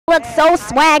look so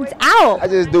swagged out. I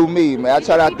just do me, man. I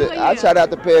try not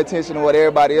to pay attention to what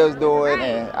everybody else doing,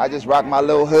 and I just rock my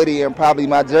little hoodie and probably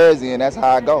my jersey, and that's how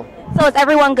I go. So is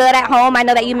everyone good at home? I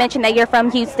know that you mentioned that you're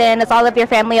from Houston. Is all of your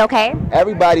family okay?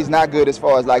 Everybody's not good as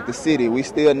far as like the city. We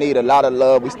still need a lot of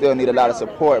love. We still need a lot of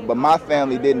support. But my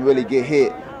family didn't really get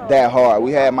hit that hard.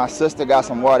 We had my sister got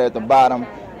some water at the bottom,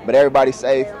 but everybody's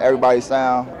safe, everybody's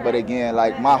sound. But again,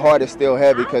 like my heart is still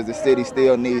heavy because the city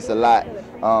still needs a lot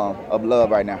of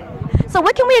love right now. So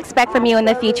what can we expect from you in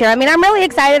the future? I mean, I'm really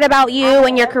excited about you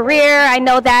and your career. I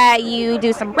know that you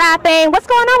do some rapping. What's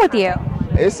going on with you?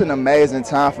 It's an amazing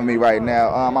time for me right now.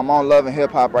 I'm on Love and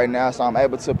Hip Hop right now, so I'm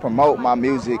able to promote my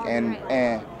music. And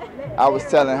I was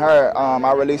telling her,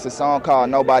 I released a song called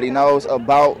Nobody Knows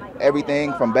about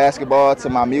everything from basketball to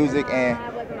my music, and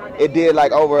it did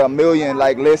like over 1 million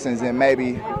like listens in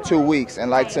maybe 2 weeks. And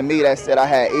like to me, that said I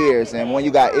had ears, and when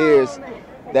you got ears,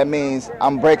 that means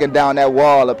I'm breaking down that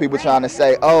wall of people trying to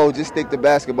say, oh, just stick to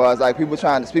basketball. It's like people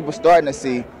starting to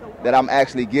see that I'm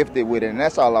actually gifted with it, and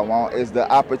that's all I want is the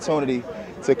opportunity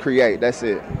to create. That's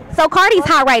it. So Cardi's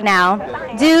hot right now.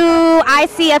 Do I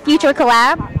see a future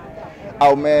collab?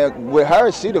 Oh man, with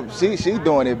her, she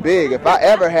doing it big. If I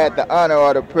ever had the honor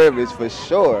or the privilege, for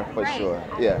sure,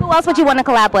 yeah. Who else would you want to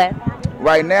collab with?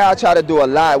 Right now, I try to do a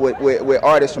lot with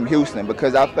artists from Houston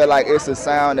because I feel like it's a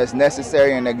sound that's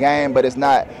necessary in the game, but it's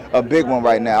not a big one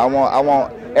right now. I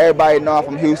want everybody to know I'm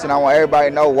from Houston. I want everybody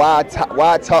to know why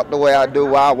I talk the way I do,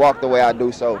 why I walk the way I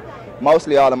do. So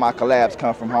mostly all of my collabs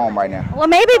come from home right now. Well,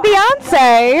 maybe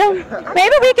Beyonce.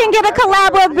 Maybe we can get a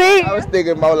collab with B. I was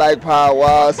thinking more like Power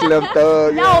Wall, Slim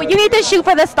Thug. No, you need to shoot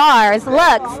for the stars.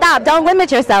 Look, stop. Don't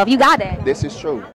limit yourself. You got it. This is true.